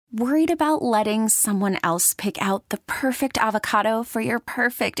Worried about letting someone else pick out the perfect avocado for your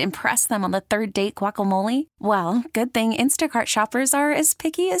perfect impress them on the third date guacamole? Well, good thing Instacart shoppers are as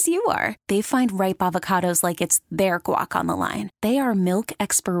picky as you are. They find ripe avocados like it's their guac on the line. They are milk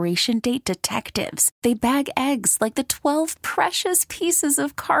expiration date detectives. They bag eggs like the 12 precious pieces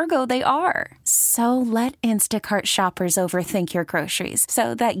of cargo they are. So let Instacart shoppers overthink your groceries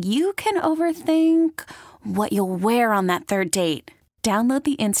so that you can overthink what you'll wear on that third date. Download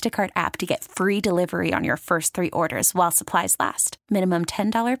the Instacart app to get free delivery on your first 3 orders while supplies last. Minimum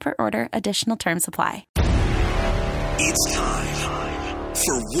 $10 per order. Additional terms apply. It's time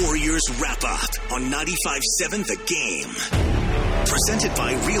for Warriors Wrap-Up on 95.7 The Game. Presented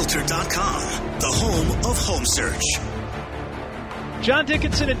by Realtor.com, the home of home search. John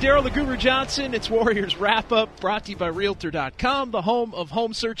Dickinson and Daryl the Guru Johnson. It's Warriors Wrap-Up, brought to you by Realtor.com, the home of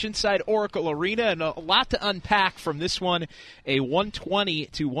home search inside Oracle Arena. And a lot to unpack from this one, a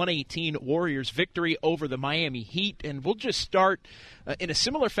 120-118 Warriors victory over the Miami Heat. And we'll just start in a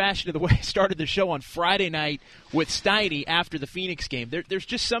similar fashion to the way I started the show on Friday night with Steiny after the Phoenix game. There's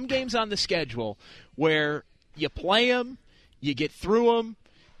just some games on the schedule where you play them, you get through them,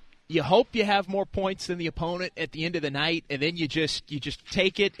 you hope you have more points than the opponent at the end of the night, and then you just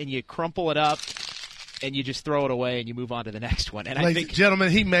take it and you crumple it up and you just throw it away and you move on to the next one. And Ladies I think, and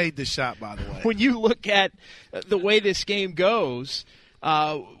gentlemen, he made the shot, by the way. When you look at the way this game goes,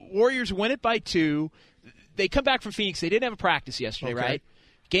 Warriors win it by 2. They come back from Phoenix. They didn't have a practice yesterday, Okay. right?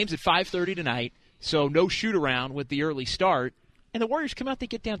 Game's at 5:30 tonight, so no shoot-around with the early start. And the Warriors come out, they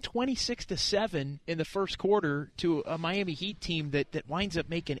get down 26-7 in the first quarter to a Miami Heat team that winds up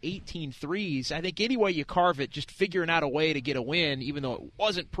making 18 threes. I think any way you carve it, just figuring out a way to get a win, even though it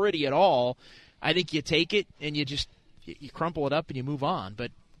wasn't pretty at all, I think you take it and you crumple it up and you move on.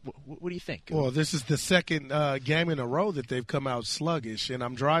 But what do you think? Well, this is the second game in a row that they've come out sluggish. And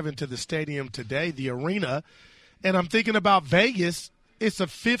I'm driving to the stadium today, the arena, and I'm thinking about Vegas. It's a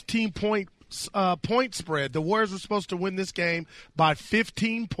 15-point point spread. The Warriors were supposed to win this game by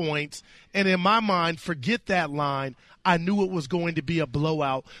 15 points, and in my mind, forget that line. I knew it was going to be a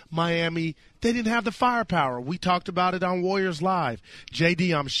blowout. Miami, they didn't have the firepower. We talked about it on Warriors Live.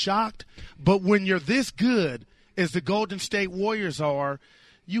 JD, I'm shocked, but when you're this good as the Golden State Warriors are,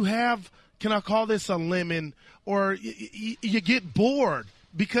 you have, can I call this a lemon, or you get bored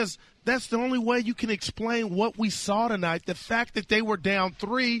because that's the only way you can explain what we saw tonight, the fact that they were down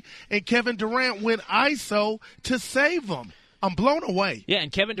 3 and Kevin Durant went ISO to save them. I'm blown away. Yeah,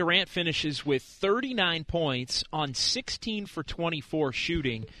 and Kevin Durant finishes with 39 points on 16 for 24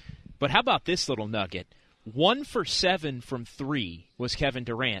 shooting. But how about this little nugget? 1 for 7 from 3 was Kevin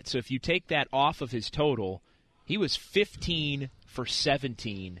Durant. So if you take that off of his total, he was 15 for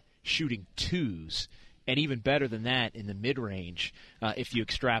 17 shooting 2s. And even better than that in the mid-range if you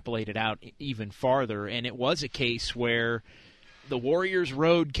extrapolate it out even farther. And it was a case where the Warriors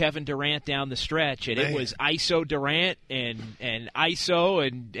rode Kevin Durant down the stretch, and it was ISO Durant and ISO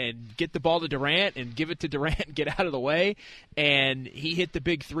and get the ball to Durant and give it to Durant and get out of the way. And he hit the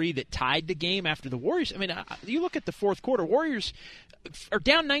big 3 that tied the game after the Warriors. I mean, you look at the fourth quarter, Warriors are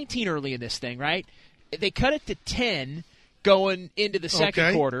down 19 early in this thing, right? They cut it to 10 going into the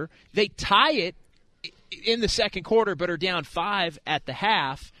second quarter. They tie it in the second quarter, but are down 5 at the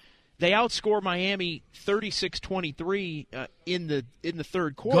half. They outscore Miami 36-23 in the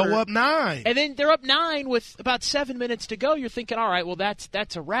third quarter. Go up 9. And then they're up 9 with about 7 minutes to go. You're thinking, all right, well,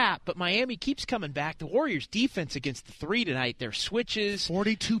 that's a wrap. But Miami keeps coming back. The Warriors' defense against the 3 tonight, their switches.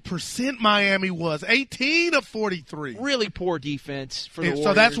 42% Miami was. 18 of 43. Really poor defense for the Warriors.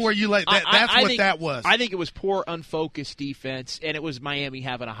 So that's where you like that. That's what that was. I think it was poor, unfocused defense, and it was Miami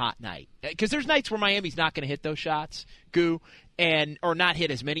having a hot night. Because there's nights where Miami's not going to hit those shots, or not hit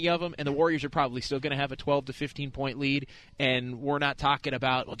as many of them, and the Warriors are probably still going to have a 12 to 15-point lead, and we're not talking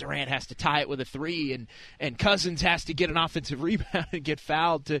about, well, Durant has to tie it with a 3, and Cousins has to get an offensive rebound and get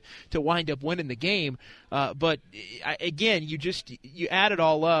fouled to wind up winning the game. But, again, you add it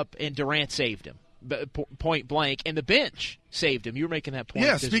all up, and Durant saved him, point blank, and the bench saved him. You were making that point as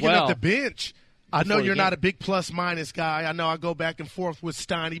well. Yeah, speaking of the bench, I know you're not a big plus-minus guy. I know I go back and forth with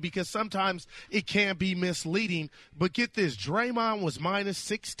Steiny because sometimes it can be misleading. But get this, Draymond was minus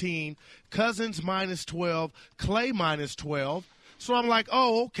 16, Cousins minus 12, Clay minus 12. So I'm like,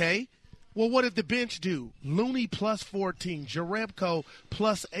 oh, okay. Well, what did the bench do? Looney plus 14, Jerebko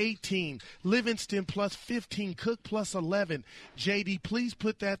plus 18, Livingston plus 15, Cook plus 11. JD, please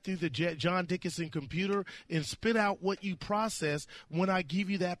put that through the John Dickinson computer and spit out what you process when I give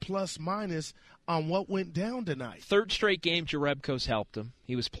you that plus minus on what went down tonight. Third straight game, Jerebko's helped him.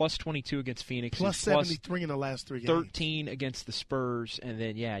 He was plus 22 against Phoenix. Plus 73 in the last 3 games. 13 against the Spurs. And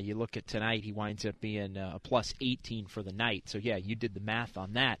then, you look at tonight, he winds up being a plus 18 for the night. So, you did the math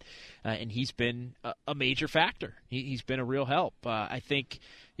on that. And he's been a major factor. He's been a real help. I think,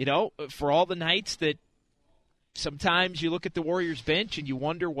 for all the nights that sometimes you look at the Warriors bench and you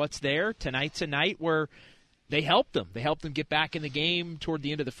wonder what's there, tonight's a night where they helped them. They helped them get back in the game toward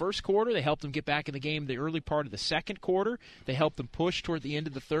the end of the first quarter. They helped them get back in the game the early part of the second quarter. They helped them push toward the end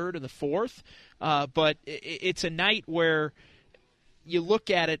of the third and the fourth. But it's a night where you look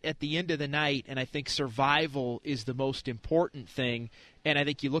at it at the end of the night, and I think survival is the most important thing. And I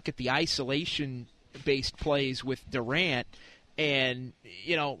think you look at the isolation-based plays with Durant, and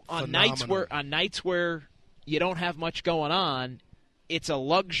on nights where you don't have much going on, it's a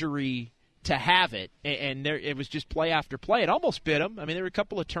luxury to have it, and it was just play after play. It almost bit him. I mean, there were a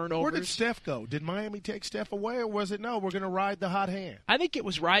couple of turnovers. Where did Steph go? Did Miami take Steph away, or was it, no, we're going to ride the hot hand? I think it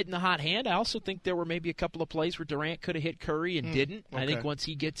was riding the hot hand. I also think there were maybe a couple of plays where Durant could have hit Curry and didn't. Okay. I think once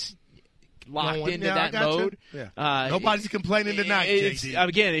he gets locked into that mode. Nobody's complaining tonight, JD.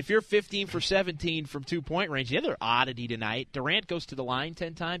 Again, if you're 15 for 17 from two-point range, the other oddity tonight, Durant goes to the line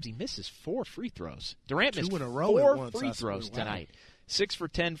 10 times. He misses 4 free throws. Durant missed 4 free throws tonight. 6 for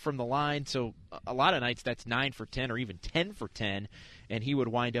 10 from the line, so a lot of nights that's 9 for 10 or even 10 for 10, and he would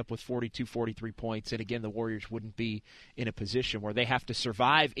wind up with 42, 43 points. And again, the Warriors wouldn't be in a position where they have to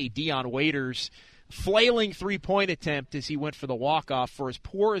survive a Dion Waiters flailing three-point attempt as he went for the walk-off. For as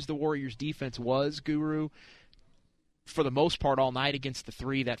poor as the Warriors' defense was, Guru, for the most part all night against the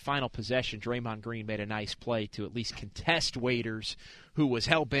three, that final possession, Draymond Green made a nice play to at least contest Waiters, who was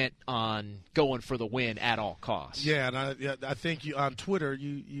hell-bent on going for the win at all costs. Yeah, and I think you on Twitter,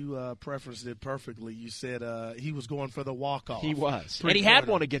 you preferenced it perfectly. You said he was going for the walk-off. He was. And he had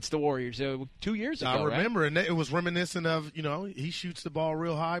one against the Warriors 2 years ago, I remember, right? And it was reminiscent of, he shoots the ball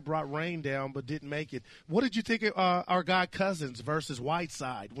real high, brought rain down, but didn't make it. What did you think of our guy Cousins versus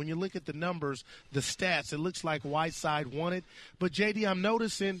Whiteside? When you look at the numbers, the stats, it looks like Whiteside won it. But, JD, I'm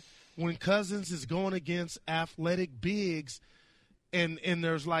noticing when Cousins is going against athletic bigs, and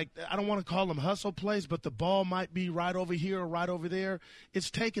there's I don't want to call them hustle plays, but the ball might be right over here or right over there.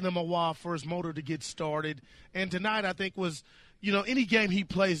 It's taking him a while for his motor to get started. And tonight I think was, any game he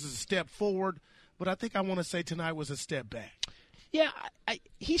plays is a step forward, but I think I want to say tonight was a step back. Yeah,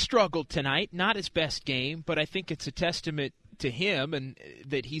 he struggled tonight, not his best game, but I think it's a testament to him and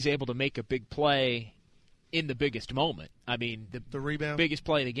that he's able to make a big play in the biggest moment. I mean, the rebound, biggest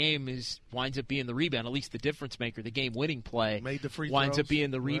play of the game winds up being the rebound, at least the difference maker, the game-winning play. Made the free throws. Winds up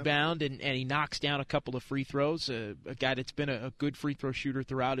being the rebound, and he knocks down a couple of free throws. A guy that's been a good free throw shooter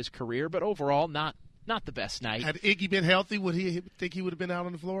throughout his career, but overall not the best night. Had Iggy been healthy, would he think he would have been out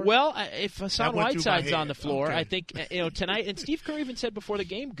on the floor? Well, if Hassan Whiteside's on the floor, okay. I think tonight, and Steve Kerr even said before the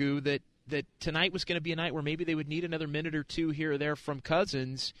game, Goo, that tonight was going to be a night where maybe they would need another minute or two here or there from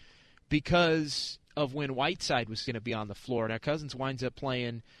Cousins because of when Whiteside was going to be on the floor. Now, Cousins winds up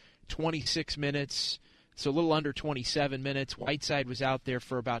playing 26 minutes, so a little under 27 minutes. Whiteside was out there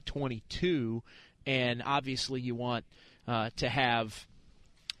for about 22, and obviously you want to have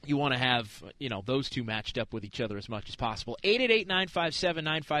those two matched up with each other as much as possible.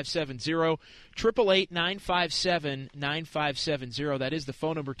 888-957-9570, 888-957-9570. That is the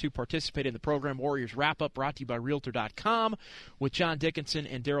phone number to participate in the program. Warriors Wrap-Up brought to you by Realtor.com with John Dickinson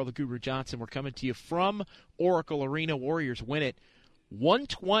and Daryl the Guru Johnson. We're coming to you from Oracle Arena. Warriors win it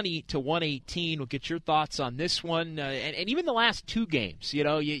 120-118. We'll get your thoughts on this one and even the last two games.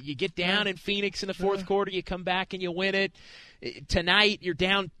 You get down in Phoenix in the fourth quarter, you come back and you win it. Tonight, you're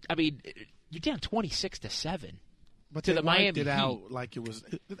down 26-7. But to the Miami Heat. Out like it was.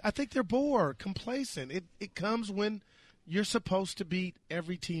 I think they're bored, complacent. It comes when you're supposed to beat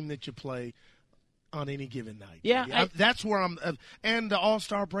every team that you play on any given night. Yeah, that's where I'm. And the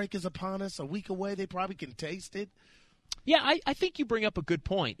All-Star break is upon us. A week away, they probably can taste it. Yeah, I think you bring up a good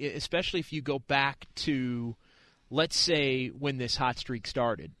point, especially if you go back to, let's say, when this hot streak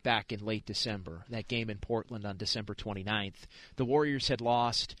started back in late December, that game in Portland on December 29th. The Warriors had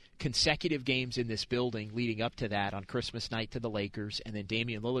lost consecutive games in this building leading up to that on Christmas night to the Lakers, and then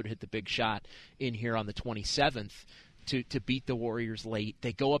Damian Lillard hit the big shot in here on the 27th to beat the Warriors late.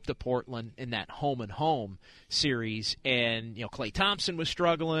 They go up to Portland in that home-and-home series, and Klay Thompson was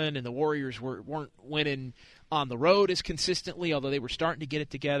struggling, and the Warriors weren't winning on the road as consistently, although they were starting to get it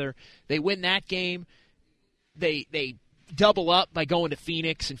together. They win that game. They double up by going to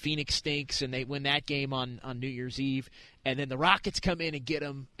Phoenix, and Phoenix stinks, and they win that game on New Year's Eve. And then the Rockets come in and get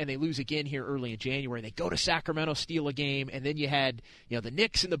them, and they lose again here early in January. They go to Sacramento, steal a game, and then you had the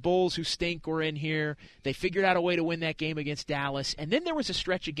Knicks and the Bulls who stink were in here. They figured out a way to win that game against Dallas. And then there was a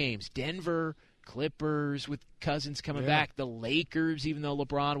stretch of games. Denver, Clippers with Cousins coming back, the Lakers, even though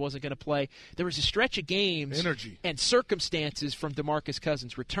LeBron wasn't going to play. There was a stretch of games and circumstances from DeMarcus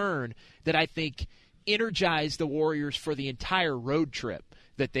Cousins' return that I think energized the Warriors for the entire road trip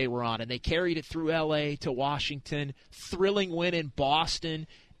that they were on, and they carried it through L.A. to Washington, thrilling win in Boston.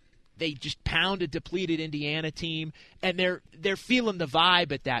 They just pounded a depleted Indiana team, and they're feeling the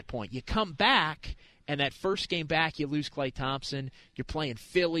vibe at that point. You come back, and that first game back, you lose Klay Thompson. You're playing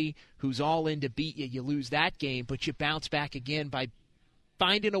Philly, who's all in to beat you. You lose that game, but you bounce back again by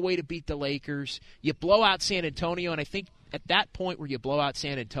finding a way to beat the Lakers. You blow out San Antonio, and I think at that point where you blow out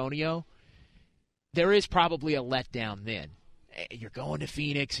San Antonio, there is probably a letdown then. You're going to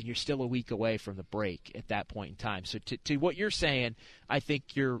Phoenix, and you're still a week away from the break at that point in time. So to what you're saying, I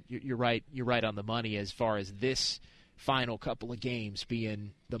think you're right. You're right on the money as far as this final couple of games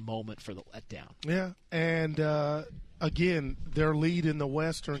being the moment for the letdown. Yeah, and again, their lead in the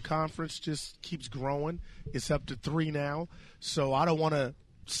Western Conference just keeps growing. It's up to 3 now. So I don't want to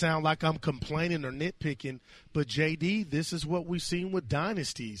sound like I'm complaining or nitpicking, but JD, this is what we've seen with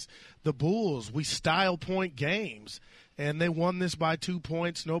dynasties. The Bulls, we style point games. And they won this by 2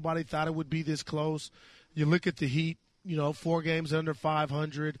 points. Nobody thought it would be this close. You look at the Heat, 4 games under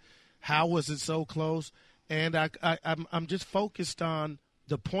 500. How was it so close? And I'm just focused on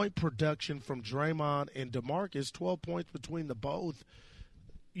the point production from Draymond and DeMarcus, 12 points between the both.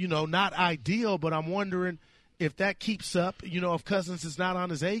 Not ideal, but I'm wondering if that keeps up. If Cousins is not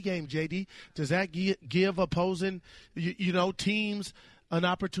on his A game, JD, does that give opposing, teams an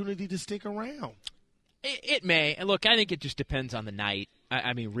opportunity to stick around? It may. And look, I think it just depends on the night.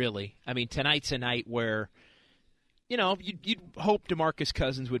 I mean, really. I mean, tonight's a night where, you'd hope DeMarcus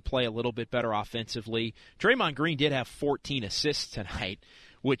Cousins would play a little bit better offensively. Draymond Green did have 14 assists tonight,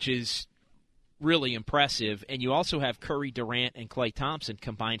 which is really impressive. And you also have Curry, Durant, and Klay Thompson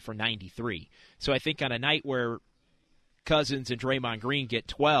combined for 93. So I think on a night where Cousins and Draymond Green get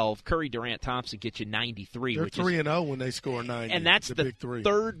 12, Curry, Durant, Thompson get you 93. They're 3-0 when they score 90. And that's the big three.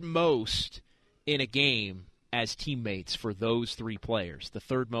 Third most in a game as teammates for those 3 players, the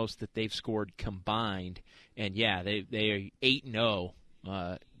third most that they've scored combined. And, yeah, they are 8-0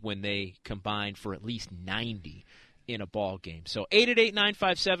 when they combined for at least 90 in a ball game. So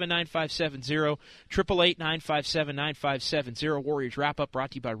 888-957-9570, 888-957-9570. Warriors Wrap-Up brought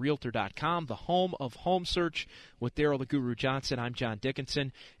to you by Realtor.com, the home of home search with Daryl the Guru Johnson. I'm John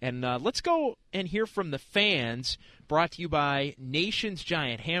Dickinson. And let's go and hear from the fans, brought to you by Nation's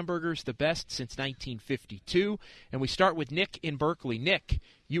Giant Hamburgers, the best since 1952. And we start with Nick in Berkeley. Nick,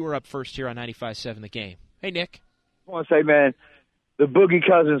 you were up first here on 95.7 The Game. Hey, Nick. I want to say, man, the Boogie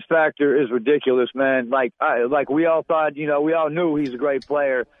Cousins factor is ridiculous, man. Like we all thought, we all knew he's a great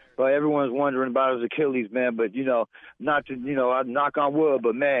player, but everyone's wondering about his Achilles, man. But, not to, I knock on wood,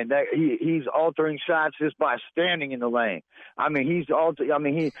 but, man, he's altering shots just by standing in the lane. I mean,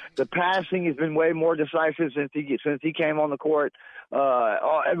 the passing has been way more decisive since he came on the court.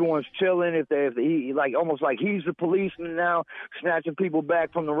 Everyone's chilling if he almost like he's the policeman now, snatching people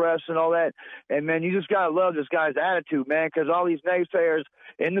back from the refs and all that. And man, you just gotta love this guy's attitude, man, because all these naysayers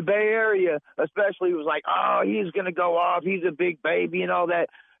in the Bay Area, especially, was like, oh, he's gonna go off, he's a big baby and all that.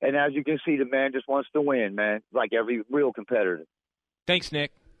 And as you can see, the man just wants to win, man, like every real competitor. Thanks,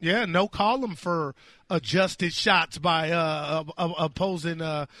 Nick. Yeah, no column for adjusted shots by opposing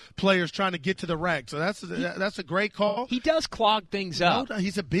players trying to get to the rack. So that's a great call. He does clog things up. No,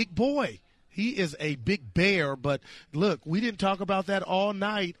 he's a big boy. He is a big bear. But, look, we didn't talk about that all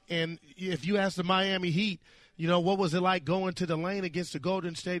night. And if you ask the Miami Heat, what was it like going to the lane against the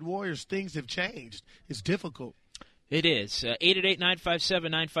Golden State Warriors? Things have changed. It's difficult. It is.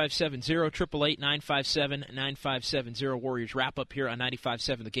 888-957-9570, 888-957-9570. Warriors wrap up here on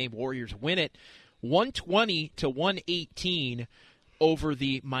 95.7 The Game. Warriors win it 120-118 over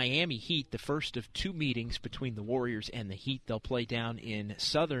the Miami Heat, the first of 2 meetings between the Warriors and the Heat. They'll play down in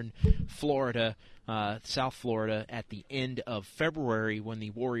southern Florida, South Florida, at the end of February when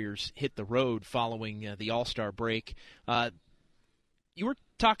the Warriors hit the road following the All-Star break. You were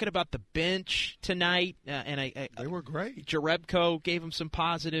talking about the bench tonight, and they were great. Jerebko gave him some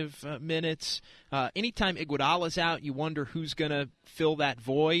positive minutes. Anytime Iguodala's out, you wonder who's going to fill that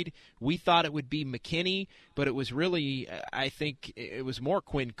void. We thought it would be McKinney, but it was really, I think, it was more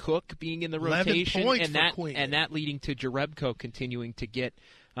Quinn Cook being in the rotation, and that leading to Jerebko continuing to get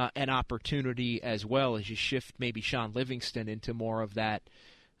an opportunity as well as you shift maybe Sean Livingston into more of that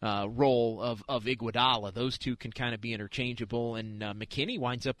role of Iguodala. Those two can kind of be interchangeable, and McKinney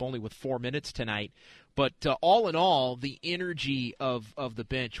winds up only with 4 minutes tonight. But all in all, the energy of the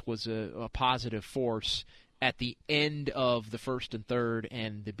bench was a positive force at the end of the first and third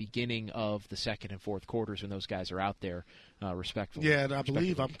and the beginning of the second and fourth quarters when those guys are out there respectfully. Yeah, and I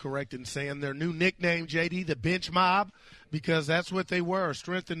believe I'm correct in saying their new nickname, JD, the Bench Mob, because that's what they were,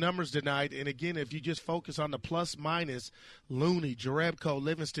 strength in numbers tonight. And, again, if you just focus on the plus-minus, Looney, Jerebko,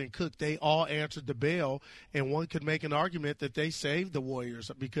 Livingston, Cook, they all answered the bell, and one could make an argument that they saved the Warriors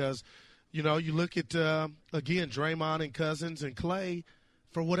because, you know, you look at, again, Draymond and Cousins and Clay.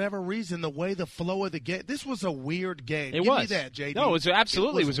 For whatever reason, the way the flow of the game, this was a weird game. Give me that, JD. No,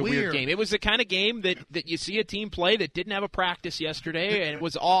 it was a weird game. It was the kind of game that you see a team play that didn't have a practice yesterday, and it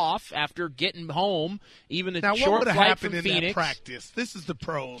was off after getting home, even a short flight from Phoenix. In that practice? This is the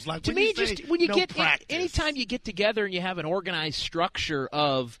pros. Like to me, anytime you get together and you have an organized structure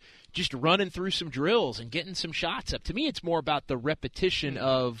of just running through some drills and getting some shots up, to me it's more about the repetition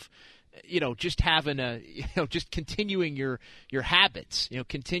of – just having just continuing your habits,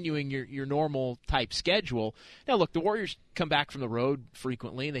 continuing your normal type schedule. Now, look, the Warriors come back from the road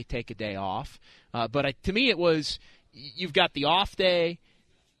frequently and they take a day off. But to me, it was you've got the off day,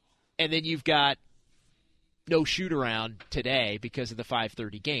 and then you've got no shoot around today because of the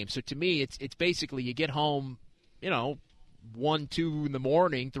 5:30 game. So to me, it's basically you get home, 1, 2 in the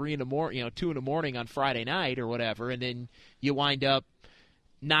morning, 3 in the morning, 2 in the morning on Friday night or whatever, and then you wind up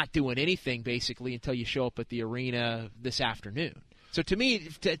not doing anything basically until you show up at the arena this afternoon. So to me,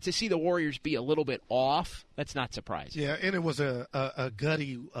 to see the Warriors be a little bit off, that's not surprising. Yeah, and it was a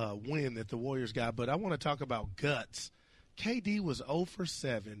gutty win that the Warriors got. But I want to talk about guts. KD was 0 for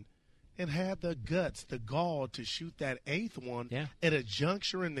 7 and had the guts, the gall to shoot that eighth one at a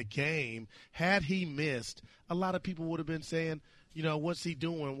juncture in the game. Had he missed, a lot of people would have been saying, what's he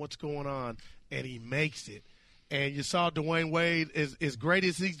doing? What's going on? And he makes it. And you saw Dwayne Wade, as great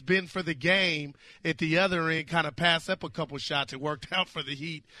as he's been for the game, at the other end kind of pass up a couple shots. It worked out for the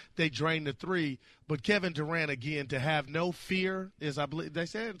Heat. They drained the three. But Kevin Durant, again, to have no fear, as I believe they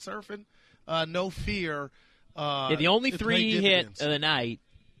said in surfing, no fear. The only three he hit of the night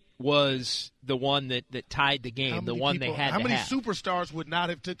was the one that tied the game, the one they had to have. How many superstars would not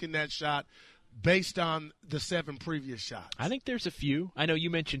have taken that shot based on the 7 previous shots? I think there's a few. I know you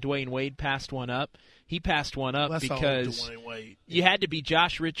mentioned Dwayne Wade passed one up. He passed one up because you had to be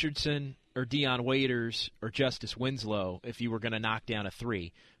Josh Richardson or Dion Waiters or Justice Winslow if you were going to knock down a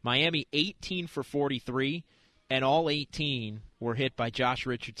three. Miami 18 for 43, and all 18 were hit by Josh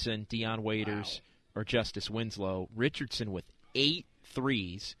Richardson, Dion Waiters, or Justice Winslow. Richardson with 8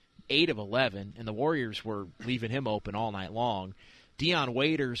 threes, 8 of 11, and the Warriors were leaving him open all night long. Dion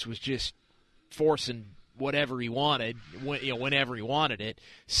Waiters was just forcing whatever he wanted, whenever he wanted it,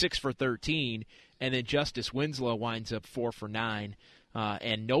 6 for 13. And then Justice Winslow winds up 4 for 9,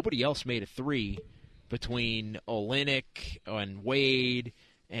 and nobody else made a three between Olynyk and Wade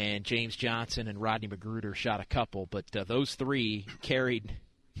and James Johnson and Rodney McGruder shot a couple, but those three carried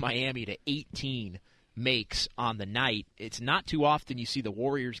Miami to 18 makes on the night. It's not too often you see the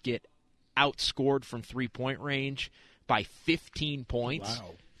Warriors get outscored from three-point range by 15 points.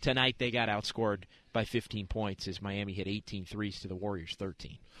 Wow. Tonight they got outscored by 15 points as Miami hit 18 threes to the Warriors'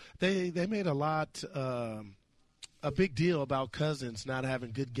 13. They made a big deal about Cousins not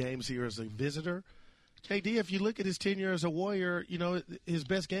having good games here as a visitor. KD, if you look at his tenure as a Warrior, his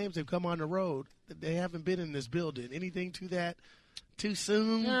best games have come on the road. They haven't been in this building. Anything to that too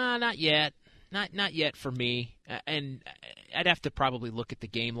soon? No, not yet. Not yet for me. And I'd have to probably look at the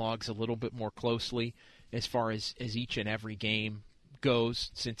game logs a little bit more closely as far as each and every game goes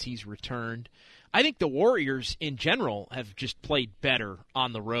since he's returned. I think the Warriors in general have just played better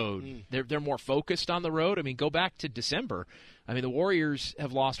on the road. They're more focused on the road. I mean, go back to December. I mean, the Warriors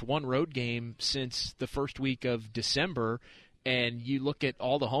have lost one road game since the first week of December, and you look at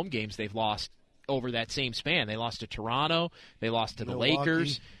all the home games they've lost over that same span. They lost to Toronto. They lost to the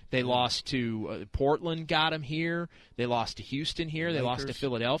Lakers. They lost to Portland, got them here. They lost to Houston here. They lost to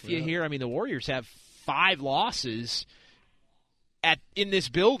Philadelphia here. I mean, the Warriors have 5 losses in this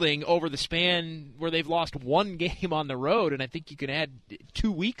building over the span where they've lost one game on the road, and I think you can add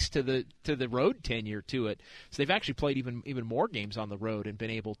 2 weeks to the road tenure to it. So they've actually played even more games on the road and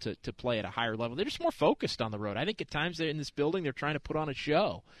been able to play at a higher level. They're just more focused on the road. I think at times they're in this building, they're trying to put on a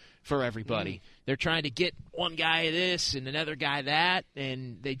show for everybody. They're trying to get one guy this and another guy that,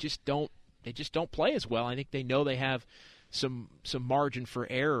 and they just don't play as well. I think they know they have some margin for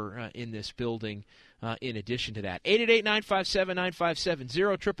error in this building. In addition to that,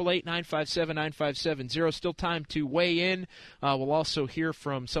 888-957-9570, 888-957-9570. Still time to weigh in. We'll also hear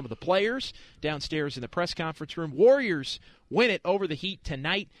from some of the players downstairs in the press conference room. Warriors win it over the Heat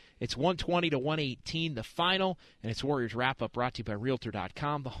tonight. It's 120-118, the final, and it's Warriors Wrap-Up brought to you by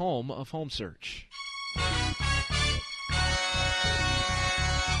Realtor.com, the home of home search.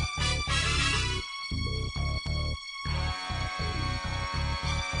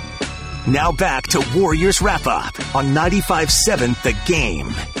 Now back to Warriors Wrap-Up on 95.7 The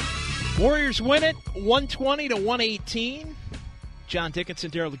Game. Warriors win it 120-118. John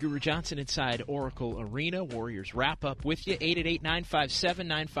Dickinson, Daryl the Guru Johnson inside Oracle Arena. Warriors Wrap-Up with you.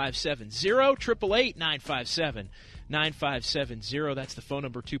 888-957-9570. 888-957-9570. That's the phone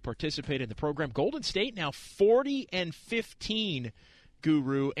number to participate in the program. Golden State now 40-15,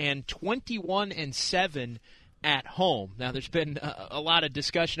 Guru, and 21-7 at home. Now, there's been a lot of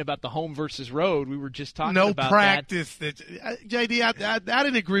discussion about the home versus road. We were just talking about that. No practice. JD, I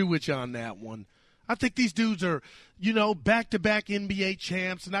didn't agree with you on that one. I think these dudes are, back-to-back NBA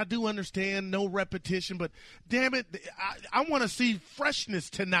champs, and I do understand no repetition, but damn it, I want to see freshness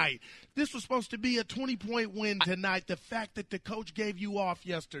tonight. This was supposed to be a 20-point win tonight, the fact that the coach gave you off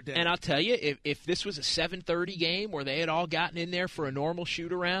yesterday. And I'll tell you, if this was a 7:30 game where they had all gotten in there for a normal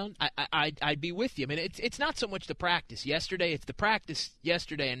shoot-around, I'd be with you. I mean, it's not so much the practice yesterday. It's the practice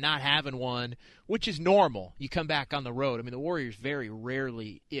yesterday and not having one, which is normal. You come back on the road. I mean, the Warriors very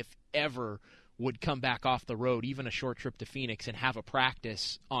rarely, if ever, would come back off the road, even a short trip to Phoenix, and have a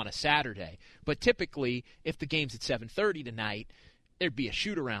practice on a Saturday. But typically, if the game's at 7:30 tonight, there'd be a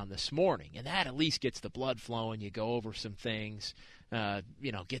shoot-around this morning, and that at least gets the blood flowing. You go over some things,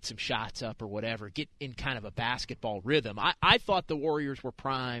 get some shots up or whatever, get in kind of a basketball rhythm. I thought the Warriors were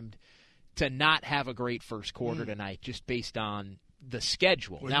primed to not have a great first quarter tonight, just based on the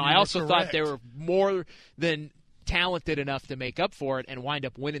schedule. Well, now, I also thought they were more than talented enough to make up for it and wind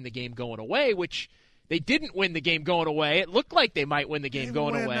up winning the game going away, which they didn't win the game going away. It looked like they might win the game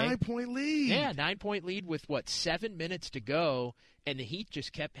going away. A 9-point lead. Yeah, 9-point lead with, 7 minutes to go, and the Heat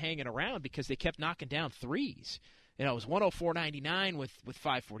just kept hanging around because they kept knocking down threes. It was 104-99 with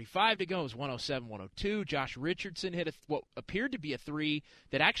 5:45 to go. It was 107-102. Josh Richardson hit what appeared to be a three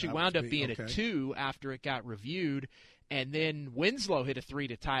that actually wound up being a two after it got reviewed. And then Winslow hit a three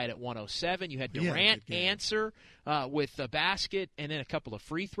to tie it at 107. You had Durant answer with a basket and then a couple of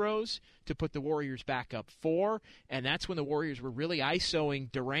free throws to put the Warriors back up 4. And that's when the Warriors were really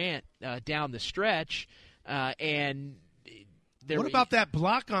isoing Durant down the stretch. What about that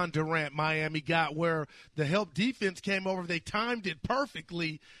block on Durant Miami got where the help defense came over? They timed it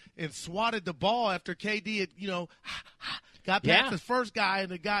perfectly and swatted the ball after KD had, got past his first guy, and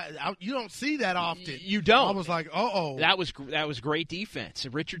the guy, you don't see that often. You don't. I was like, uh-oh. That was great defense.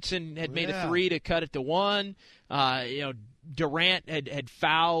 Richardson had made a three to cut it to 1. Durant had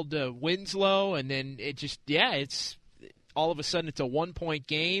fouled Winslow, and then it's all of a sudden it's a 1-point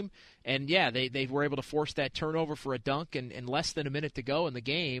game. And, they were able to force that turnover for a dunk and less than a minute to go in the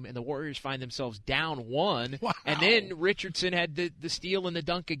game, and the Warriors find themselves down 1. Wow. And then Richardson had the steal and the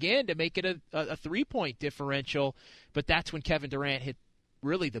dunk again to make it a 3-point differential. But that's when Kevin Durant hit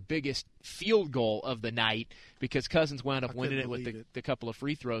really the biggest field goal of the night because Cousins wound up winning it with the couple of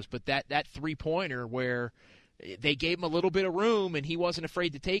free throws. But that three-pointer where they gave him a little bit of room, and he wasn't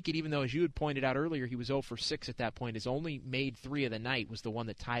afraid to take it, even though, as you had pointed out earlier, he was 0 for 6 at that point. His only made 3 of the night was the one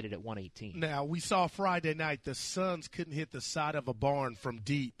that tied it at 118. Now, we saw Friday night the Suns couldn't hit the side of a barn from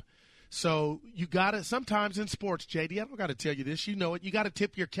deep. So you got to – sometimes in sports, JD, I don't got to tell you this. You know it. You got to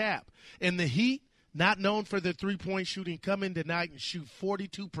tip your cap. And the Heat, not known for their three-point shooting, come in tonight and shoot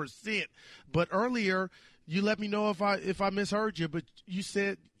 42%. But earlier, you let me know if I misheard you, but you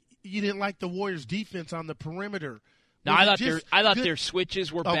said – you didn't like the Warriors' defense on the perimeter. No, I thought their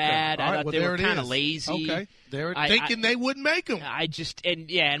switches were bad. Right, I thought they were kind of lazy. Okay, they're thinking they wouldn't make them.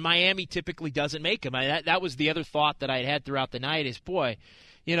 And Miami typically doesn't make them. That was the other thought that I had throughout the night is, this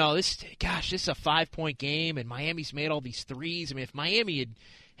is a 5-point game, and Miami's made all these threes. I mean, if Miami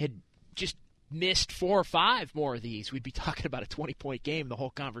had just missed 4 or 5 more of these, we'd be talking about a 20-point game. The whole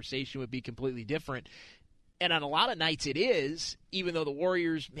conversation would be completely different. And on a lot of nights it is, even though the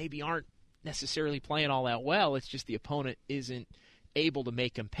Warriors maybe aren't necessarily playing all that well. It's just the opponent isn't able to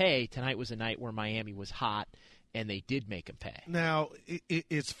make them pay. Tonight was a night where Miami was hot, and they did make them pay. Now,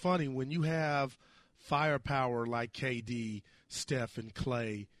 it's funny. When you have firepower like KD, Steph, and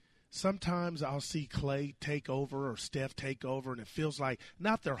Clay, sometimes I'll see Clay take over or Steph take over, and it feels like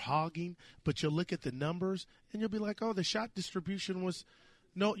not they're hogging, but you'll look at the numbers, and you'll be like, oh, the shot distribution was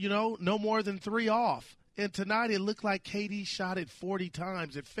no more than 3 off. And tonight it looked like KD shot it 40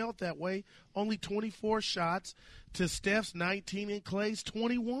 times. It felt that way. Only 24 shots to Steph's 19 and Klay's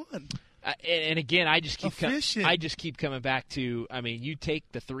 21. And again, I just keep coming back to, I mean, you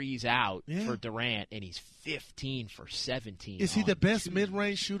take the threes out for Durant, and he's 15 for 17. Is he the best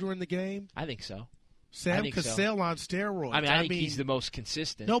mid-range shooter in the game? I think so. Sam Cassell on steroids. I think he's the most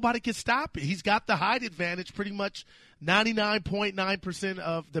consistent. Nobody can stop it. He's got the height advantage pretty much 99.9%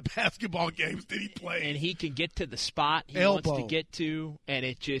 of the basketball games that he plays. And he can get to the spot he wants to get to, and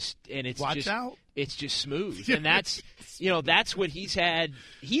it's just smooth. And that's that's what he's had.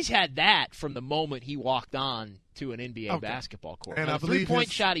 He's had that from the moment he walked on to an NBA basketball court. And a 3-point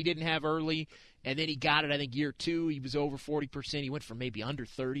shot he didn't have early. And then he got it, I think, year 2. He was over 40%. He went from maybe under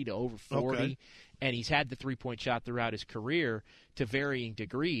 30 to over 40. Okay. And he's had the 3-point shot throughout his career to varying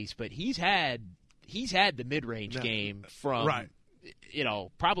degrees. But he's had the mid-range game from,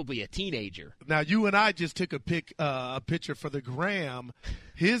 probably a teenager. Now, you and I just took a picture for the gram.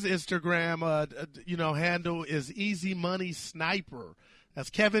 His Instagram, handle is Easy Money Sniper.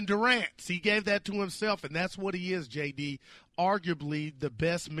 That's Kevin Durant. He gave that to himself, and that's what he is, JD. Arguably the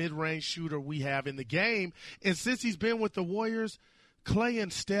best mid-range shooter we have in the game. And since he's been with the Warriors, Klay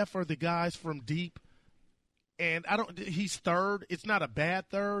and Steph are the guys from deep. And he's third. It's not a bad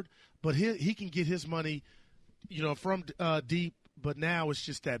third, but he can get his money, from deep. But now it's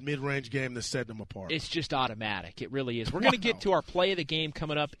just that mid-range game that's setting them apart. It's just automatic. It really is. We're going to get to our play of the game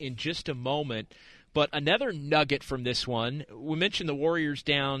coming up in just a moment. But another nugget from this one, we mentioned the Warriors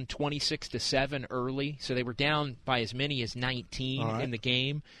down 26-7 early, so they were down by as many as 19 in the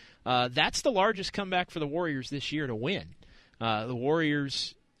game. That's the largest comeback for the Warriors this year to win. The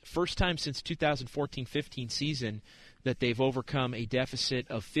Warriors, first time since 2014-15 season that they've overcome a deficit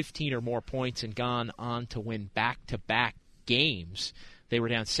of 15 or more points and gone on to win back-to-back games. They were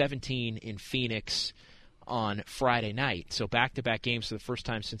down 17 in Phoenix on Friday night. So back-to-back games for the first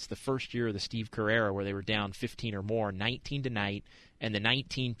time since the first year of the Steve Kerr era where they were down 15 or more, 19 tonight. And the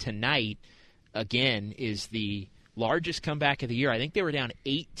 19 tonight, again, is the largest comeback of the year. I think they were down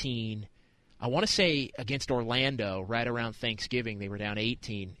 18, I want to say against Orlando right around Thanksgiving. They were down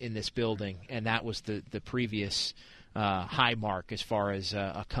 18 in this building, and that was the previous high mark as far as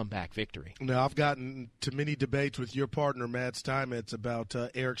a comeback victory. Now, I've gotten to many debates with your partner, Matt Steinmetz, about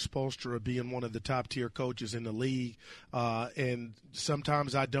Eric Spoelstra being one of the top-tier coaches in the league. And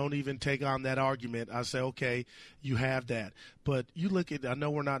sometimes I don't even take on that argument. I say, okay, you have that. But you look at – I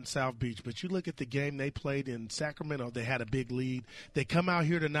know we're not in South Beach, but you look at the game they played in Sacramento. They had a big lead. They come out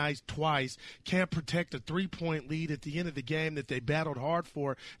here tonight twice, can't protect a 3-point lead at the end of the game that they battled hard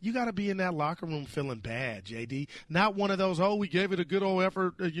for. You got to be in that locker room feeling bad, JD. Not one of those, we gave it a good old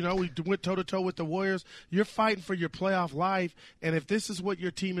effort, we went toe-to-toe with the Warriors. You're fighting for your playoff life, and if this is what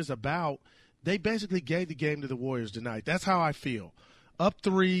your team is about, they basically gave the game to the Warriors tonight. That's how I feel. Up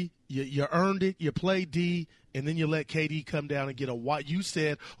 3, you earned it, you played D, and then you let KD come down and get a wide. You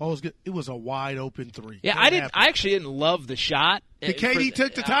said, it was a wide open 3. Yeah, I actually didn't love the shot. KD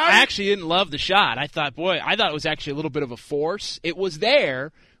took the time? I actually didn't love the shot. I thought it was actually a little bit of a force. It was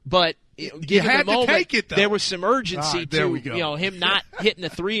there, but given had the moment, to take it, though. There was some urgency to him not hitting the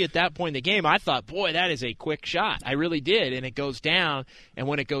 3 at that point in the game. I thought, that is a quick shot. I really did, and it goes down. And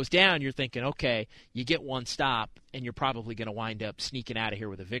when it goes down, you're thinking, okay, you get one stop, and you're probably going to wind up sneaking out of here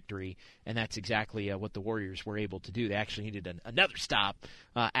with a victory. And that's exactly what the Warriors were able to do. They actually needed another stop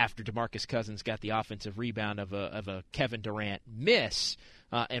after DeMarcus Cousins got the offensive rebound of a Kevin Durant miss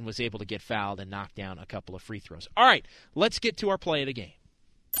and was able to get fouled and knock down a couple of free throws. All right, let's get to our play of the game.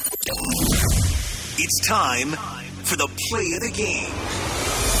 It's time for the play of the game.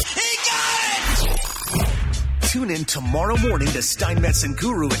 He got it! Tune in tomorrow morning to Steinmetz and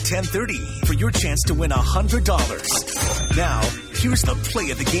Guru at 10:30 for your chance to win $100. Now, here's the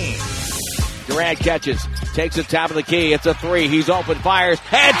play of the game. Durant catches, takes the top of the key. It's a 3. He's open, fires,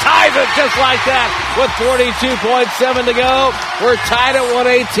 and ties it just like that with 42.7 to go. We're tied at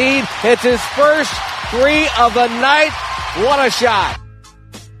 118. It's his first 3 of the night. What a shot.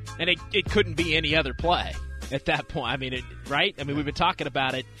 And it couldn't be any other play at that point. Right? We've been talking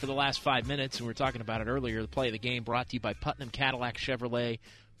about it for the last 5 minutes, and we were talking about it earlier. The play of the game brought to you by Putnam Cadillac Chevrolet,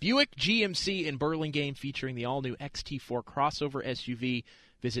 Buick GMC in Burlingame, featuring the all-new XT4 crossover SUV.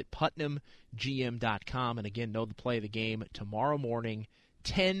 Visit PutnamGM.com. And again, know the play of the game tomorrow morning,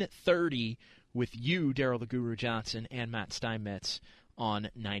 10:30, with you, Daryl the Guru Johnson, and Matt Steinmetz on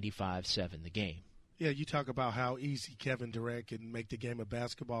 95.7 The Game. Yeah, you talk about how easy Kevin Durant can make the game of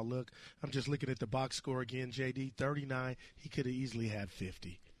basketball look. I'm just looking at the box score again, JD, 39. He could have easily had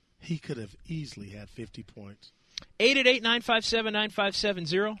 50. He could have easily had 50 points.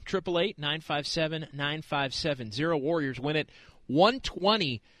 888-957-9570, 888-957-9570. Warriors win it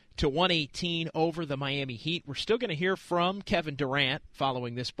 120-118 over the Miami Heat. We're still going to hear from Kevin Durant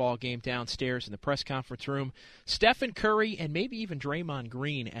following this ball game downstairs in the press conference room. Stephen Curry and maybe even Draymond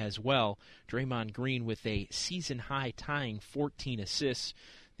Green as well. Draymond Green with a season-high tying 14 assists.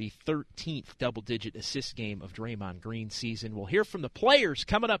 The 13th double-digit assist game of Draymond Green's season. We'll hear from the players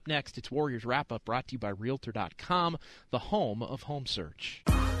coming up next. It's Warriors Wrap-Up brought to you by Realtor.com, the home of home search.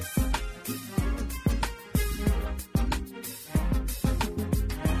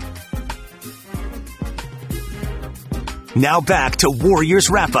 Now back to Warriors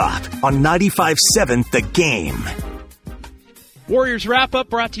Wrap-Up on 95.7 The Game. Warriors Wrap-Up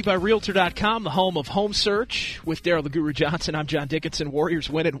brought to you by Realtor.com, the home of home search. With Daryl the Guru Johnson, I'm John Dickinson. Warriors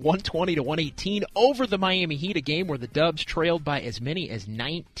win it 120-118 over the Miami Heat, a game where the Dubs trailed by as many as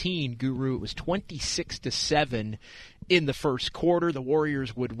 19. Guru, it was 26-7 in the first quarter. The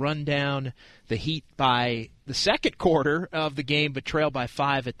Warriors would run down the Heat by the second quarter of the game, but trail by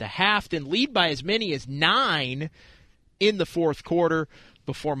 5 at the half, then lead by as many as 9 in the fourth quarter,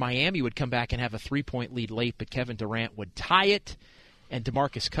 before Miami would come back and have a 3-point lead late, but Kevin Durant would tie it, and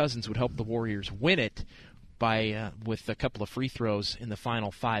DeMarcus Cousins would help the Warriors win it by with a couple of free throws in the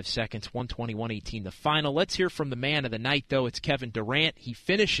final 5 seconds. 120-118 the final. Let's hear from the man of the night, though. It's Kevin Durant. He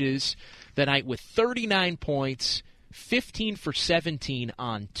finishes the night with 39 points, 15 for 17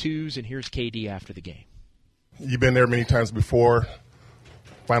 on twos, and here's KD after the game. You've been there many times before.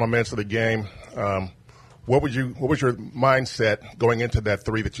 Final minutes of the game. What was your mindset going into that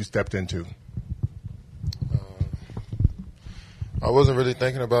three that you stepped into? I wasn't really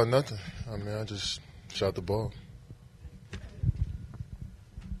thinking about nothing. I mean, I just shot the ball.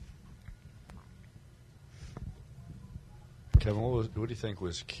 Kevin, what do you think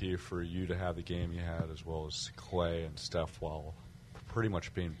was key for you to have the game you had, as well as Clay and Steph, while pretty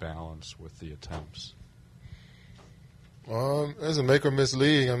much being balanced with the attempts? It's a make or miss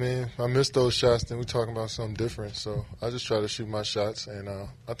league. I mean, if I miss those shots, then we're talking about something different. So I just try to shoot my shots, and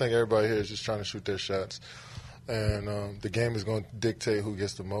I think everybody here is just trying to shoot their shots. And the game is going to dictate who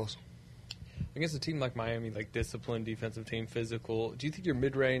gets the most. Against a team like Miami, like disciplined defensive team, physical, do you think your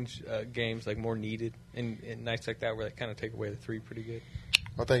mid-range games like more needed in nights like that where they kind of take away the three pretty good?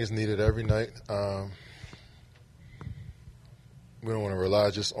 I think it's needed every night. We don't want to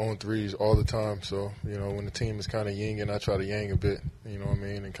rely just on threes all the time. So, when the team is kind of yinging, I try to yang a bit, you know what I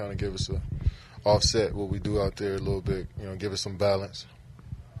mean, and kind of give us a offset what we do out there a little bit, give us some balance.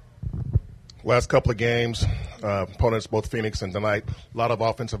 Last couple of games, opponents, both Phoenix and tonight, a lot of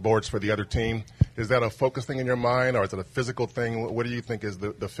offensive boards for the other team. Is that a focus thing in your mind, or is it a physical thing? What do you think is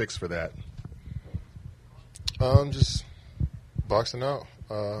the fix for that? Just boxing out.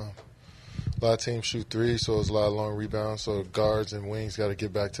 A lot of teams shoot threes, so it's a lot of long rebounds. So guards and wings got to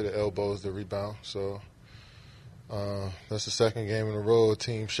get back to the elbows to rebound. So that's the second game in a row. A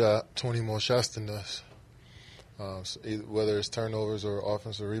team shot 20 more shots than us. So whether it's turnovers or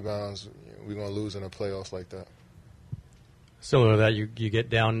offensive rebounds, we're going to lose in the playoffs like that. Similar to that, you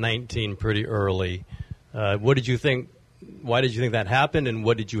get down 19 pretty early. What did you think? Why did you think that happened, and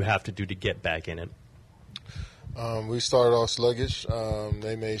what did you have to do to get back in it? We started off sluggish.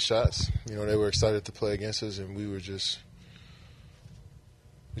 They made shots. They were excited to play against us, and we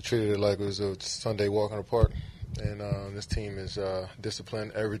treated it like it was a Sunday walk in the park. And this team is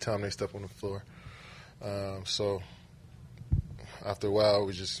disciplined every time they step on the floor. So after a while,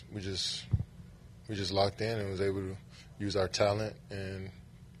 we just locked in and was able to use our talent and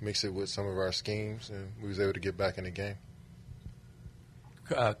mix it with some of our schemes, and we was able to get back in the game.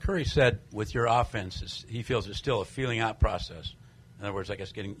 Curry said with your offense, he feels it's still a feeling out process. In other words, I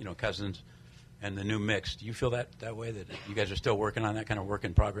guess getting Cousins and the new mix. Do you feel that way, that you guys are still working on that kind of work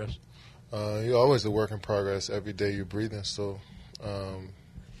in progress? You're always a work in progress every day you're breathing. So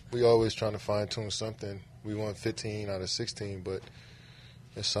we always trying to fine-tune something. We won 15 out of 16, but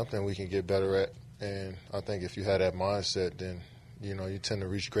it's something we can get better at. And I think if you had that mindset, then, you tend to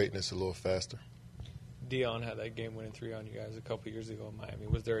reach greatness a little faster. Dion had that game-winning three on you guys a couple years ago in Miami.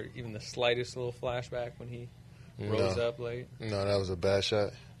 Was there even the slightest little flashback when he rose up late? No, that was a bad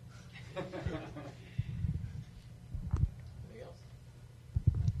shot.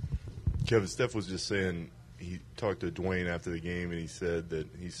 Kevin, Steph was just saying he talked to Dwayne after the game, and he said that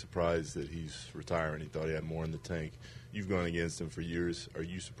he's surprised that he's retiring. He thought he had more in the tank. You've gone against him for years. Are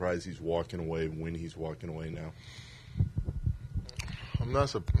you surprised he's walking away when he's walking away now? I'm not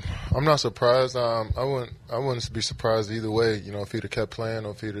surprised. I wouldn't be surprised either way. If he'd have kept playing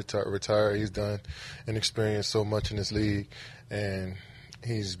or if he'd have retired. He's done and experienced so much in this league, and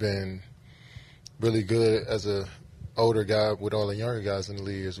he's been really good as a older guy with all the younger guys in the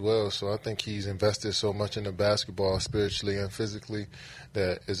league as well. So I think he's invested so much in the basketball spiritually and physically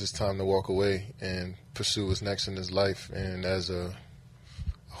that it's just time to walk away and pursue what's next in his life. And as a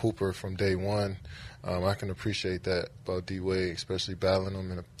hooper from day one, I can appreciate that about D-Wade, especially battling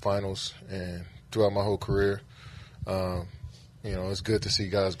him in the finals and throughout my whole career. It's good to see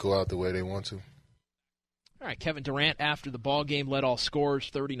guys go out the way they want to. All right, Kevin Durant, after the ball game, led all scorers,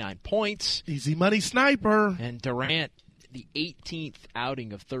 39 points. Easy money sniper. And Durant, the 18th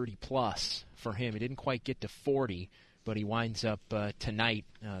outing of 30-plus for him. He didn't quite get to 40, but he winds up tonight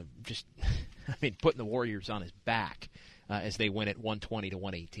putting the Warriors on his back as they win at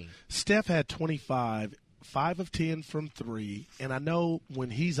 120-118. Steph had 25, 5 of 10 from 3, and I know when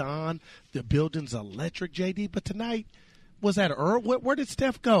he's on, the building's electric, JD, but tonight, was that Earl? Where did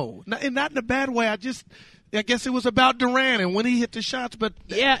Steph go? And not in a bad way. I guess it was about Durant and when he hit the shots. But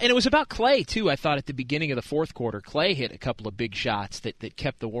yeah, and it was about Clay, too, I thought, at the beginning of the fourth quarter. Clay hit a couple of big shots that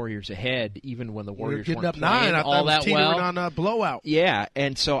kept the Warriors ahead, even when the Warriors weren't up playing 9. I all thought that well. On a blowout. Yeah,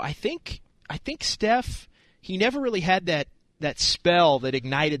 and so I think Steph, he never really had that spell that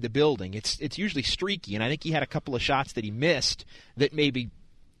ignited the building. It's usually streaky, and I think he had a couple of shots that he missed that maybe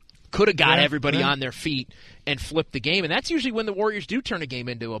could have got everybody on their feet and flipped the game. And that's usually when the Warriors do turn a game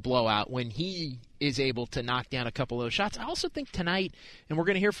into a blowout, when he is able to knock down a couple of those shots. I also think tonight, and we're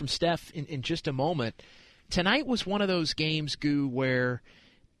going to hear from Steph in just a moment, tonight was one of those games, Goo, where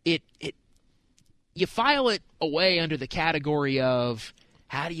you file it away under the category of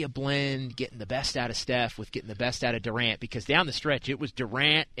how do you blend getting the best out of Steph with getting the best out of Durant? Because down the stretch, it was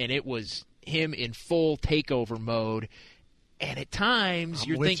Durant and it was him in full takeover mode. And at times,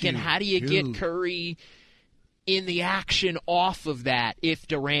 you're thinking, how do you get Curry in the action off of that if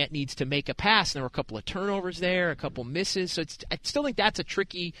Durant needs to make a pass? And there were a couple of turnovers there, a couple misses. So I still think that's a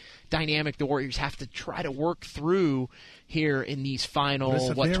tricky dynamic the Warriors have to try to work through here in these final, 27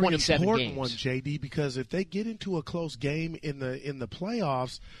 games. It's a very important one, JD, because if they get into a close game in the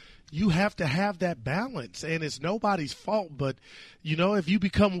playoffs, you have to have that balance, and it's nobody's fault. But, if you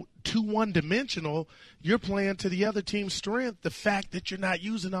become too one-dimensional, you're playing to the other team's strength, the fact that you're not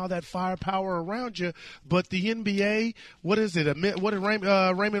using all that firepower around you. But the NBA, what is it? What did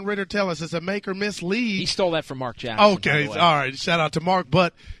Raymond Ritter tell us? It's a make-or-miss league. He stole that from Mark Jackson. Okay, all right. Shout out to Mark.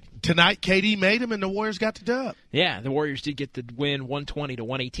 But tonight, KD made him, and the Warriors got the dub. Yeah, the Warriors did get the win,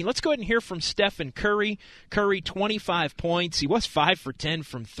 120-118. Let's go ahead and hear from Stephen Curry. Curry, 25 points. He was 5 for 10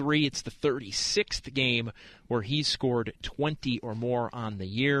 from 3. It's the 36th game where he's scored 20 or more on the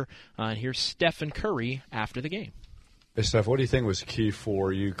year. And here's Stephen Curry after the game. Hey, Steph, what do you think was key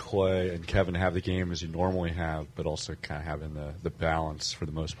for you, Clay, and Kevin to have the game as you normally have, but also kind of having the balance for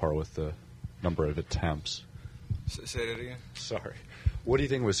the most part with the number of attempts? Say that again? Sorry. What do you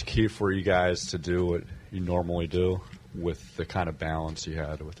think was key for you guys to do what you normally do with the kind of balance you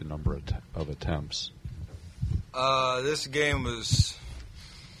had with the number of attempts? This game was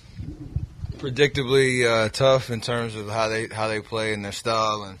predictably tough in terms of how they play and their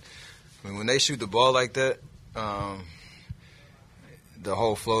style. And when they shoot the ball like that, the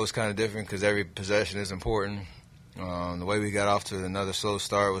whole flow is kind of different because every possession is important. The way we got off to another slow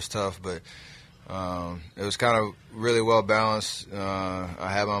start was tough, but it was kind of really well balanced.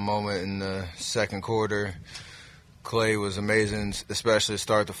 I had my moment in the second quarter. Clay was amazing, especially to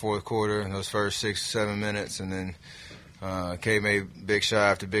start the fourth quarter in those first 6-7 minutes. And then K made big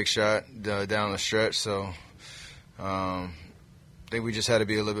shot after big shot down the stretch. So I think we just had to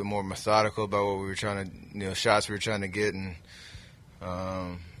be a little bit more methodical about what we were trying to, shots we were trying to get. And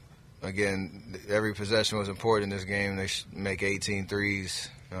again, every possession was important in this game. They make 18 threes.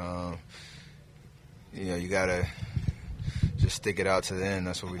 You got to just stick it out to the end.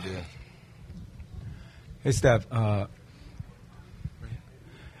 That's what we did. Hey, Steph. How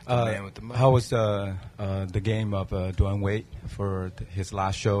was the game of Dwayne Wade for his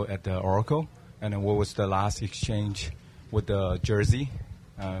last show at the Oracle? And then what was the last exchange with the jersey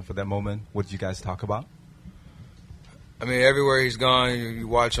for that moment? What did you guys talk about? I mean, everywhere he's gone, you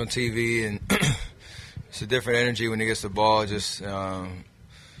watch on TV, and it's a different energy when he gets the ball. Just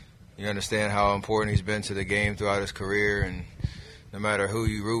you understand how important he's been to the game throughout his career, and no matter who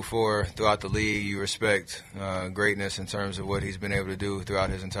you root for throughout the league, you respect greatness in terms of what he's been able to do throughout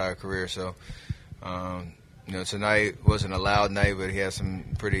his entire career. So, tonight wasn't a loud night, but he had some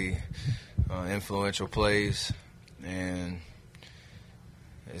pretty influential plays, and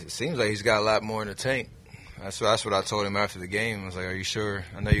it seems like he's got a lot more in the tank. That's what I told him after the game. I was like, "Are you sure?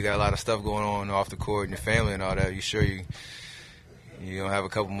 I know you got a lot of stuff going on off the court and your family and all that. Are you sure you don't have a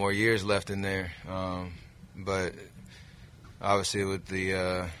couple more years left in there?" But obviously, with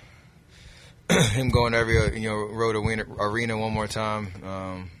the him going to every road arena one more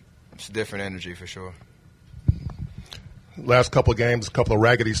time. It's a different energy for sure. Last couple of games, a couple of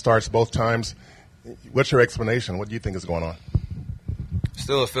raggedy starts both times. What's your explanation? What do you think is going on?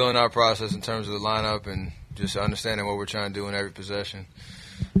 Still a filling out process in terms of the lineup and just understanding what we're trying to do in every possession.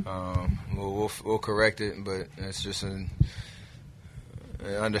 We'll correct it, but it's just an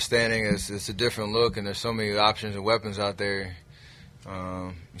understanding. It's a different look, and there's so many options and weapons out there.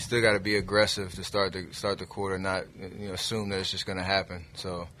 You still got to be aggressive to start the quarter, not assume that it's just going to happen.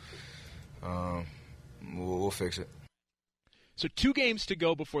 So we'll fix it. So 2 games to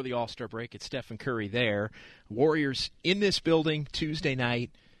go before the All-Star break. It's Stephen Curry there. Warriors in this building Tuesday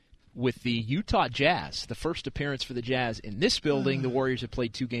night with the Utah Jazz. The first appearance for the Jazz in this building. The Warriors have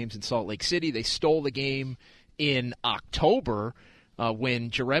played 2 games in Salt Lake City. They stole the game in October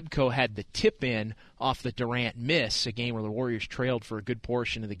when Jerebko had the tip-in off the Durant miss, a game where the Warriors trailed for a good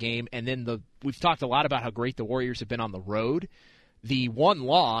portion of the game. And then we've talked a lot about how great the Warriors have been on the road. The one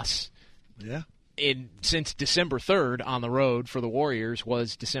loss since December 3rd on the road for the Warriors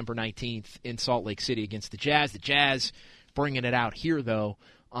was December 19th in Salt Lake City against the Jazz. The Jazz bringing it out here, though,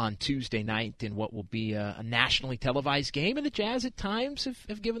 on Tuesday night in what will be a nationally televised game. And the Jazz at times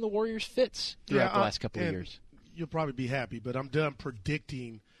have given the Warriors fits throughout the last couple of years. You'll probably be happy, but I'm done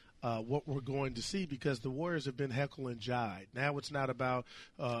predicting what we're going to see because the Warriors have been heckle and jive. Now it's not about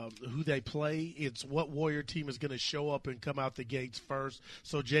who they play. It's what Warrior team is going to show up and come out the gates first.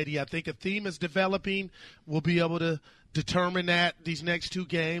 So, JD, I think a theme is developing. We'll be able to determine that these next 2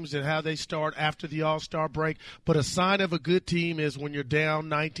 games and how they start after the All-Star break. But a sign of a good team is when you're down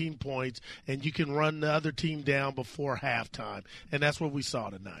 19 points and you can run the other team down before halftime. And that's what we saw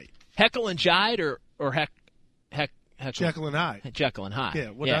tonight. Heckle and jive or Jekyll and Hyde. Jekyll and Hyde. Yeah,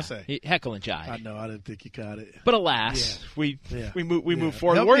 what did I say? Heckle and jive. I know, I didn't think you got it. But alas, we move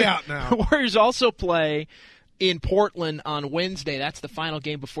forward. Help me out now. The Warriors also play in Portland on Wednesday. That's the final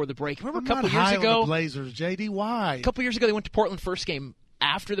game before the break. Remember a couple years ago? On the Blazers, JD, why? A couple years ago, they went to Portland first game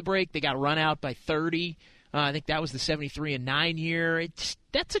after the break. They got run out by 30. I think that was the 73-9 year.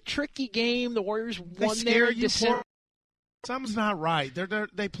 That's a tricky game. The Warriors won there in December. Something's not right.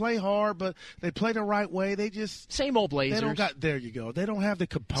 They play hard, but they play the right way. They just same old Blazers. There you go. They don't have the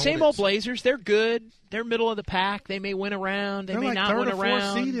components. Same old Blazers. They're good. They're middle of the pack. They may win around. They may not win around. They're like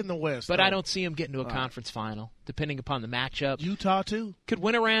 3rd or 4th seed in the West. But I don't see them getting to a conference final, depending upon the matchup. Utah too could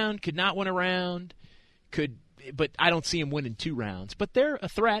win around. Could not win around. But I don't see them winning 2 rounds. But they're a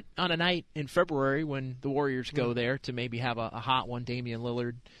threat on a night in February when the Warriors go there to maybe have a hot one. Damian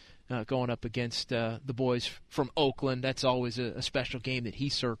Lillard. Going up against the boys from Oakland. That's always a special game that he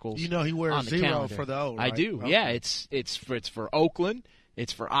circles. He wears on the 0 calendar. for the O, right? I do. Okay. Yeah, it's for Oakland.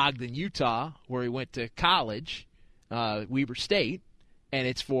 It's for Ogden, Utah, where he went to college, Weber State, and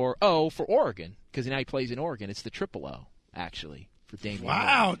it's for Oregon because now he plays in Oregon. It's the triple O actually for Damian.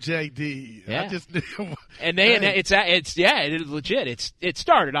 Wow, JD. Yeah. I just knew. And it is legit. It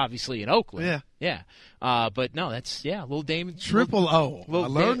started obviously in Oakland. Yeah. But no, that's little Dame triple O. I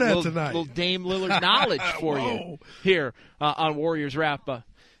learned that tonight. Little Dame Lillard knowledge for you here on Warriors Wrap.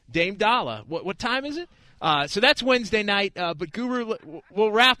 Dame Dalla. What time is it? So that's Wednesday night. But Guru,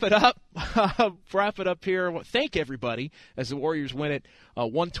 we'll wrap it up. Wrap it up here. Thank everybody as the Warriors win it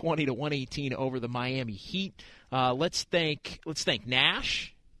 120-118 over the Miami Heat. Let's thank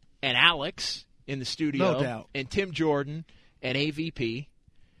Nash and Alex in the studio, no doubt, and Tim Jordan and AVP.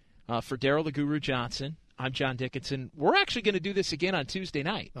 For Daryl the Guru Johnson, I'm John Dickinson. We're actually going to do this again on Tuesday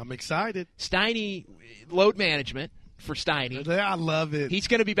night. I'm excited. Steiny, load management for Steiny. I love it. He's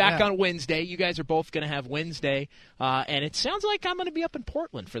going to be back on Wednesday. You guys are both going to have Wednesday. And it sounds like I'm going to be up in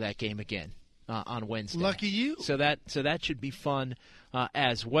Portland for that game again on Wednesday. Lucky you. So that should be fun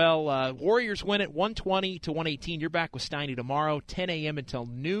as well. Warriors win it 120-118. You're back with Steiny tomorrow, 10 a.m. until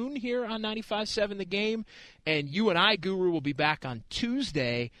noon here on 95.7 The Game. And you and I, Guru, will be back on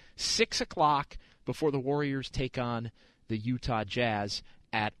Tuesday, 6 o'clock, before the Warriors take on the Utah Jazz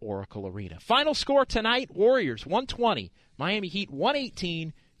at Oracle Arena. Final score tonight, Warriors 120, Miami Heat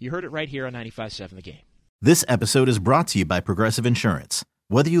 118. You heard it right here on 95.7 The Game. This episode is brought to you by Progressive Insurance.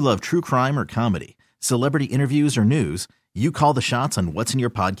 Whether you love true crime or comedy, celebrity interviews or news, you call the shots on what's in your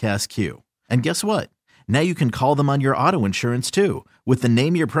podcast queue. And guess what? Now you can call them on your auto insurance too with the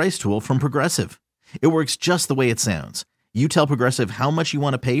Name Your Price tool from Progressive. It works just the way it sounds. You tell Progressive how much you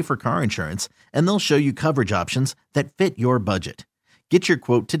want to pay for car insurance, and they'll show you coverage options that fit your budget. Get your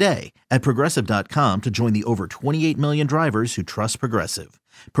quote today at Progressive.com to join the over 28 million drivers who trust Progressive.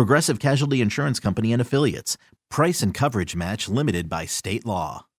 Progressive Casualty Insurance Company and Affiliates. Price and coverage match limited by state law.